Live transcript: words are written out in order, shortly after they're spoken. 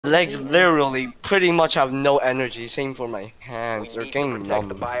legs literally pretty much have no energy. Same for my hands. They're getting Protect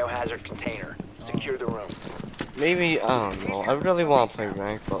the numb. biohazard container. Secure the room. Maybe I don't know. I really want to play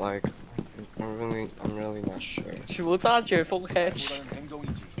rank, but like, I'm really not sure. 全部揸住風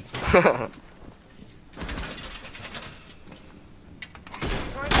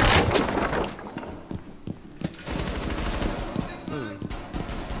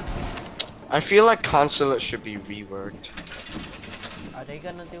feel like consulate should be reworked. Are they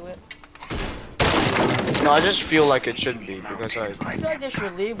gonna do it? No, I just feel like it should be because I feel like they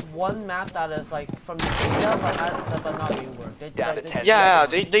should leave one map that is like from the data but not reworked. Yeah,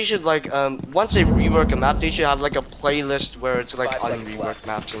 they should like once they rework a map, they should have like a playlist where it's like unreworked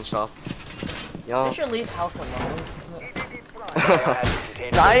maps and stuff. You know? They should leave house alone.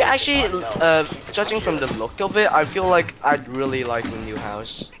 I actually, judging from the look of it, I feel like I'd really like the new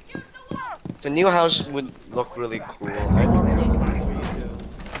house. The new house would look really cool.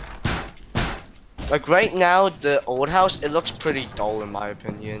 Like right now, the old house, it looks pretty dull in my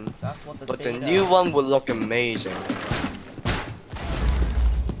opinion. But the new one would look amazing.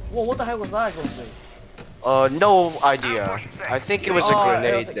 Whoa, what the heck was that? No idea. I think it was a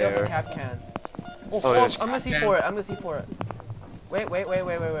grenade there. It was a cap can. Oh, Oh, I'm gonna see for it. I'm gonna see for it. Wait.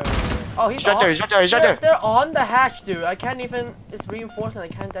 Oh, he's right there. He's right there. They're on the hatch, dude. I can't even. It's reinforced and I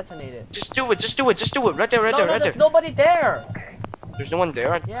can't detonate it. Just do it. Right there. Right there. There's nobody there. There's no one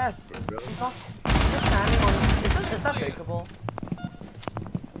there. Yes. He's standing on. Is that breakable?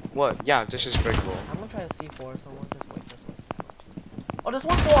 What? Yeah, this is breakable. I'm gonna try to C4 someone. Just wait this way. Oh, there's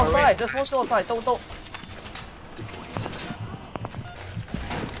one still outside. There's one still outside. Don't.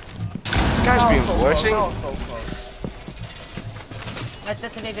 This guy's reinforcing. So close. I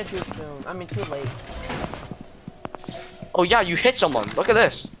detonated too soon. I mean, too late. Oh yeah, you hit someone. Look at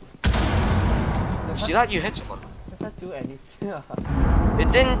this. See that? You hit someone. Does that do anything?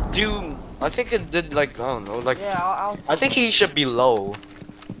 It didn't do. I think it did like I don't know. Like yeah, I think he should be low.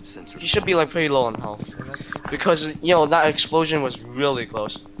 He should be like pretty low on health because you know that explosion was really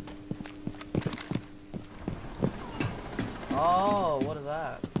close. Oh, what is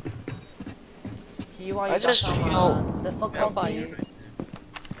that? I just feel. Difficulty.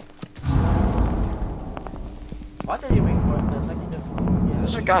 Why did he reinforce this? I can just. Yeah.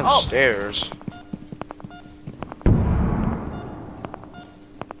 There's a guy on stairs.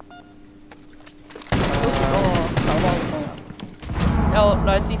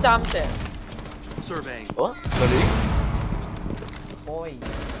 Surveying. What? Really? Boy.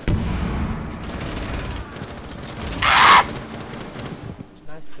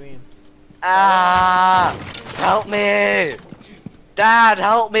 Nice scream. Ah! Help me! Dad,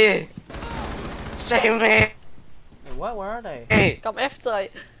 help me! Save me! Hey, what? Where are they? Hey! Come F 掣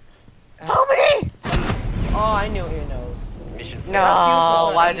Help me! Oh, I knew he knows.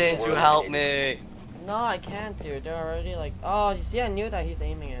 No, why didn't you help me? No, I can't, dude. They're already like. Oh, you see, I knew that he's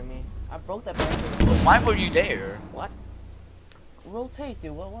aiming at me. I broke that barrier. Why were you there? What? Rotate,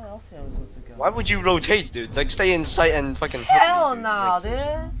 dude. What else am I supposed to go? Why would you rotate, dude? Like, stay in sight and fucking. Hell no,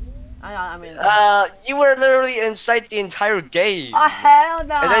 dude. I mean. You were literally in sight the entire game. Oh hell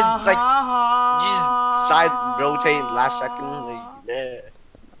no! And then like, you just side rotate last second. Like, yeah.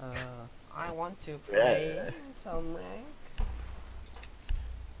 I want to play some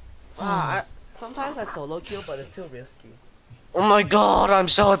rank. Sometimes I solo kill, but it's too risky. Oh my god, I'm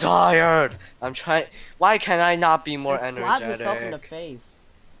so tired. I'm trying. Why can I not be more Slap energetic? yourself in the face.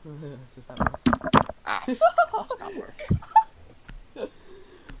 Ah, does not work.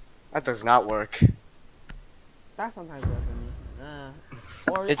 That does not work. That sometimes works for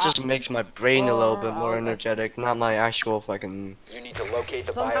me. It just makes my brain a little bit more energetic, not my actual fucking. You need to locate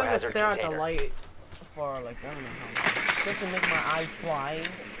the sometimes I biohazard stare at the container. light for like I don't know how long, just to make my eyes blind.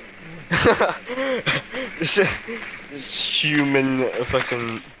 this human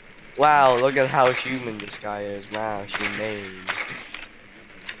fucking. Wow, look at how human this guy is. Wow, humane.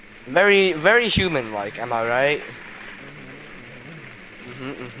 Very, very human-like. Am I right?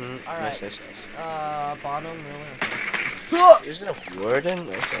 Alright. Yes. Bottom really. Is it a warden?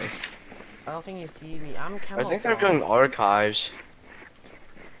 Okay. I don't think you see me. I'm I think they're going archives.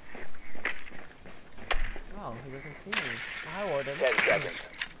 Oh, he doesn't see me. Hi, warden. 10 seconds.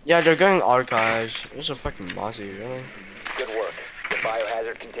 Yeah, they're going archives. There's a fucking Mozzie, really. Good work. The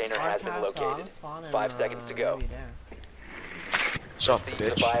biohazard container has been located. 5 seconds to go. What's up, Seize the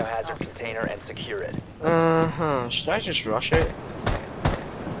bitch? biohazard container and secure it. Should I just rush it?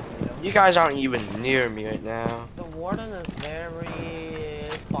 You guys aren't even near me right now. The warden is very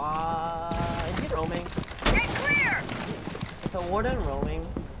far. Is he roaming? Get clear! Is the warden roaming?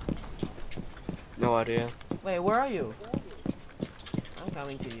 No idea. Wait, where are you? I'm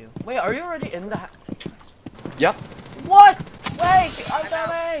coming to you. Wait, are you already in the Yep. What? Wait, I'm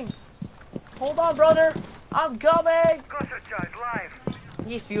coming! Hold on, brother! I'm coming!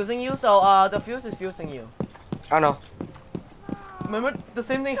 He's fusing you, so the fuse is fusing you. I know. Remember, the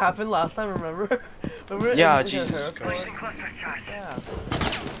same thing happened last time, remember? Remember Yeah, in Jesus the Christ. Yeah.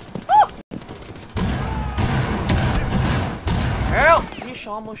 Oh! Help! He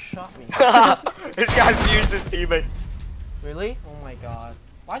almost shot me. This guy fused his teammate. Really? Oh my god.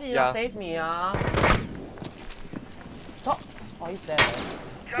 Why did you Yeah. not save me, Stop! Oh, he's dead.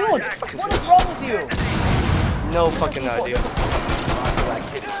 Dude, what is wrong with you? No fucking idea.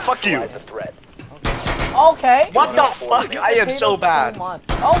 Fuck you. Okay. What the fuck? I am so bad.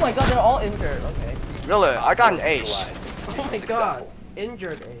 Oh my god, they're all injured. Okay. Really? I got an ace. Oh my god.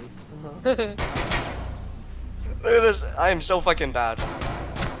 Injured ace. Look at this. I am so fucking bad.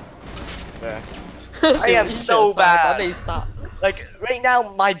 Yeah. I am so bad. Like right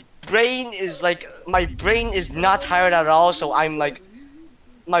now, my brain is not tired at all. So I'm like,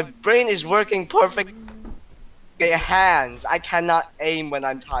 my brain is working perfect. Hands. I cannot aim when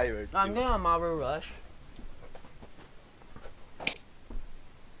I'm tired. I'm going on Marble Rush.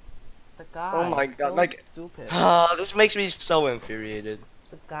 The guy. Oh my is god! so Like, stupid. this makes me so infuriated.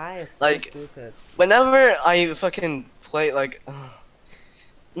 The guy is so Like, stupid. whenever I fucking play, like,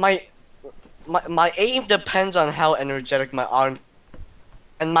 my aim depends on how energetic my arm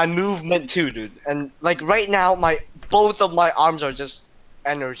and my movement too, dude. And like right now, both of my arms are just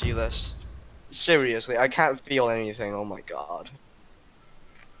energyless. Seriously, I can't feel anything. Oh my god.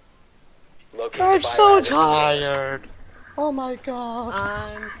 I'm so tired. Oh my god.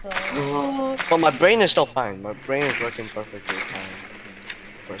 I'm so. But my brain is still fine. My brain is working perfectly fine.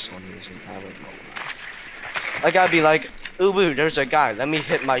 For some reason, I don't know. Like I'd be like, ooh, there's a guy. Let me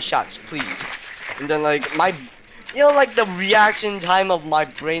hit my shots, please. And then like like the reaction time of my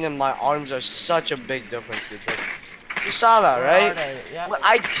brain and my arms are such a big difference. Dude. Like, you saw that, right? Yeah.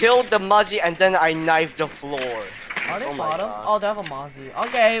 I killed the Muzzy and then I knifed the floor. Are they Oh my bottom? God. Oh, they have a Mozzie.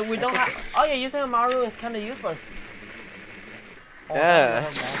 Okay, we don't have. Oh yeah, using a Maru is kind of useless. Oh,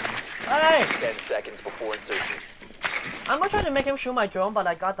 Yes. Hey! 10 seconds before insertion. I'm gonna try to make him shoot my drone, but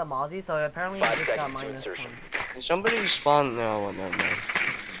I got the Mozzie, so apparently I 5 just got seconds to minus insertion. 1. Somebody spawned now. No, no.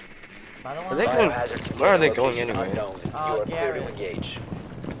 But I don't Are want they to- going? Biohazard Where are they container going anyway? unknown. You are clear to Gary. engage.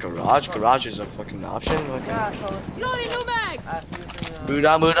 Garage? Garage is a fucking option? Okay. Yeah, so Loading new mag! using,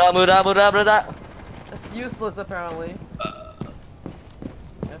 Buddha, Buddha, Buddha, Buddha, Buddha. it's useless apparently.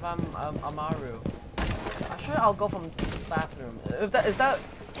 If I'm a Maru. Actually, I'll go from bathroom. If that is that,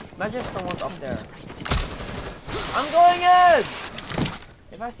 imagine if someone's up there. I'm going in.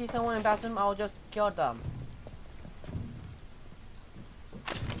 If I see someone in bathroom, I'll just kill them.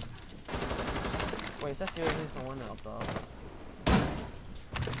 Wait, is that seriously someone above?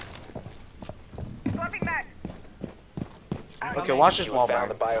 Okay, watch this You wall have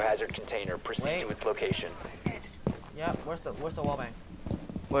found bang. the biohazard container. Proceed Wait. to its location. Yeah, where's the wall bang?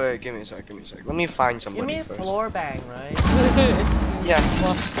 Wait, give me a sec, give me a sec. Let me find You somebody mean first. floor bang, right? Yeah.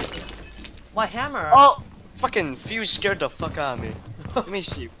 My hammer. Oh! Fucking fuse scared the fuck out of me. Let me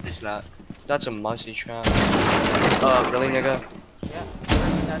see. What is that? That's a Muzzy trap. Really, nigga? Yeah,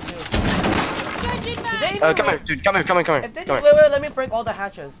 that too. Changing Did mag! they even Come here, dude. Come here, come here, come here. If they Come did, here. wait, let me break all the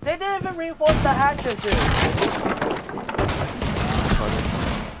hatches. They didn't even reinforce the hatches, dude.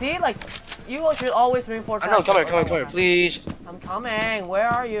 See, like, you should always reinforce. I know, come here, hatches. come here, come here, please. I'm coming. Where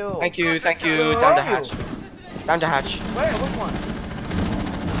are you? Thank you, thank you. Where Down the are you? hatch. Down the hatch. Where? Which one?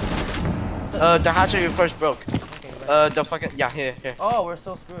 The hatch that you first broke. Okay, wait. The fucking, yeah, here, here. Oh, we're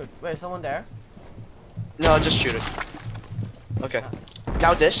so screwed. Wait, someone there? No, just shoot it. Okay.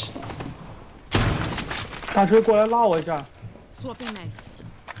 Now this. 大锤过来拉我一下。 Swapping mags.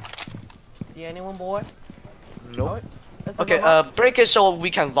 See anyone, boy? Nope. It's a Okay, robot. break it so we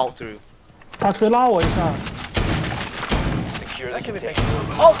can vault through. 大锤拉我一下。 Secure That the should be container.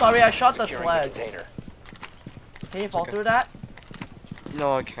 fixed. Oh, sorry, I shot the Securing sled. container. Can you fall okay. through that?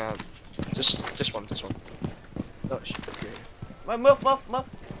 No, I can't. Just this one, this one. Oh shit. Okay. Wait, move.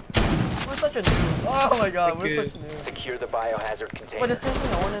 We're such a noob. Oh my god, Thank we're you. such noobs. Secure the biohazard Wait, container. is there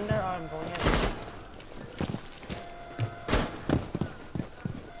no one in there? Oh, I'm going in.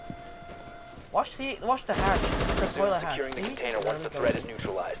 Watch the hatch. The Resume toilet hatch. securing the See? container once the threat is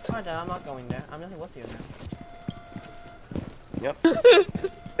neutralized. Alright then, I'm not going there. I'm nothing with you now. Yep.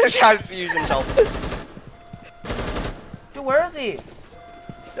 This guy fused himself. Dude, where is he?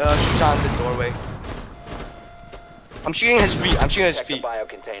 She's on the doorway. I'm shooting his feet. I'm shooting his Protect the feet. bio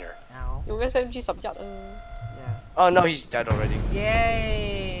container. Ow.用 SMG 11 啊！ Yeah. Oh no, he's dead already.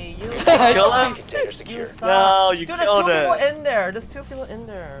 Yay! You Kill him? Container secure. No, you Dude, killed there's 2 people it. in there. There's 2 people in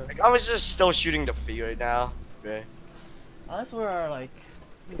there. Like, I was just still shooting the feet right now. Okay. Unless we're like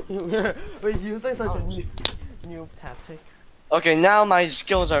we're using such a new tactic. Okay, now my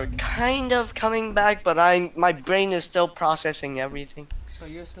skills are kind of coming back, but my brain is still processing everything. So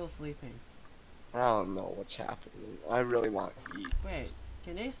you're still sleeping. I don't know what's happening. I really want to eat. Wait,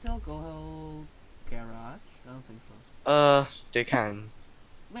 can they still go garage? I don't think so. They can.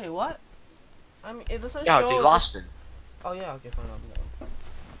 Wait, what? I mean, it doesn't Yeah, show. they lost it. Oh yeah, okay, fine. I'll do that.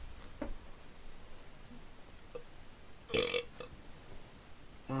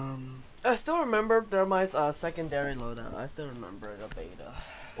 I still remember Thermite's secondary loadout. I still remember the beta.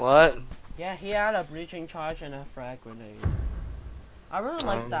 What? Yeah, he had a breaching charge and a frag grenade. I really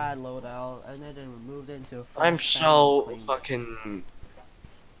like that loadout, and then they removed it into a full I'm standard so clean. fucking.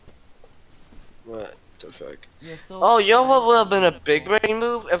 What the fuck? You're so Oh, you know what would have been a big brain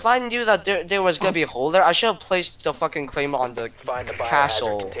move? If I knew that there was gonna be a hole there, I should have placed the fucking claim on the Find the biohazard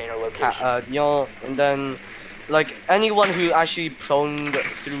castle. container location. You know, and then, like, anyone who actually prone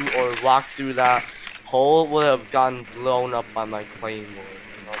through or walked through that hole would have gotten blown up by my claymore.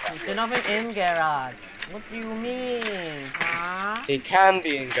 There's nothing in garage. What do you mean, huh? They can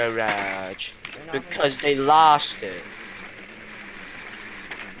be in garage They're not because they lost it.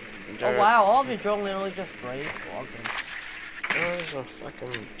 Oh wow, all of your drone literally just break walking. There's a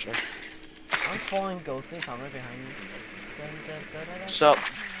fucking jerk. I'm falling ghosting somewhere behind me. Dun, dun, dun, dun, dun. So,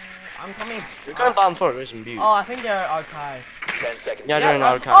 I'm coming. you're going bomb for Risen Butte. Oh, I think they're archive. 10 seconds. Yeah, they're in oh,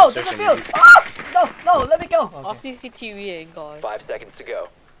 archive. oh, there's a field! Ah! No, no, let me go! Oh, Okay. CCTV 應該。 5 seconds to go.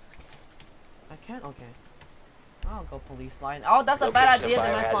 I can't? Okay. I'll go police line. Oh, that's a bad Location idea.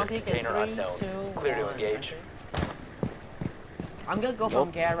 of The max biohazard long peak is container 3, unknown. 2, Clear to 1. engage. I'm gonna go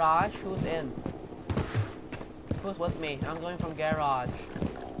from garage. Who's in? Who's with me? I'm going from garage.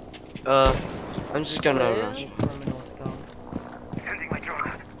 I'm just gonna rush. Criminal scum.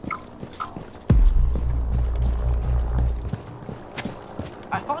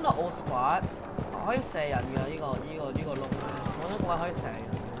 I found an old spot. 可以射人㗎呢個窿啊！我都覺得可以射人。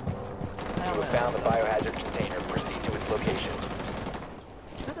 You have found the biohazard container. Proceed to its location.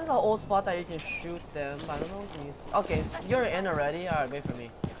 This is an old spot that you can shoot them. I don't know if you. Okay, you're in already. Alright, wait for me.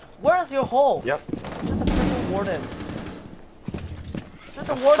 Where's your hole? Yep. Just a freaking warden. Just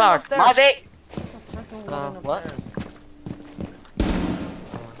a warden Fuck, upstairs. Mazi! Just a freaking warden what? upstairs.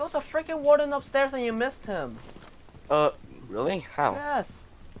 There's a freaking warden upstairs and you missed him. Really? How? Yes.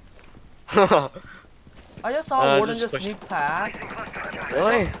 I just saw a warden just just sneak past.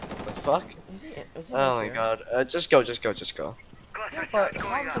 Really? The fuck? Is he Oh right my here? god. Just go. Yeah, but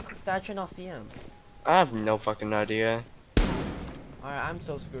how did the statue not see him? I have no fucking idea. Alright, I'm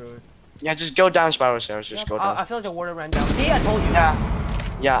so screwed. Yeah, just go down spiral stairs. Just Yep, go down. I feel like the warden ran down. See, I told you.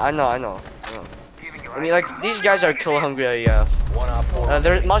 Yeah, I know. I mean, like, these guys are kill hungry AF. One op 4.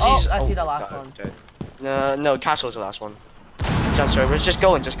 There, Muzzy's. Oh, I see the last God, one. okay. No, Castle's the last one. Jump servers, just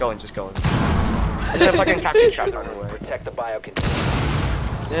going. There's a fucking captain trap on the way. Protect the bio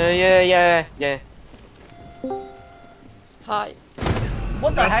container. Yeah. Hi.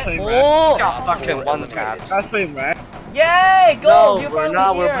 What the heck? Oh! Got fucking one tap. That's playing red. Yay! Go! No, you're we're finally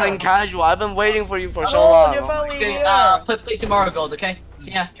not. here. We're playing casual. I've been waiting for you for so Oh, long. you're finally Okay, here. play tomorrow gold, okay?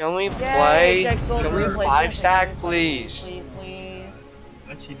 See ya. Can we Yay, play? Jack Gold, Can we play 5 Jack stack, Gold, please? Please.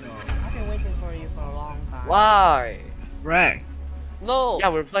 Actually, no. I've been waiting for you for a long time. Why? Rank. No. Yeah,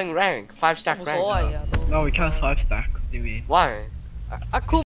 we're playing rank. 5 stack 冇 rank. 所謂啊都。 No, we can't 5 stack. What do you mean? Why?阿 Cool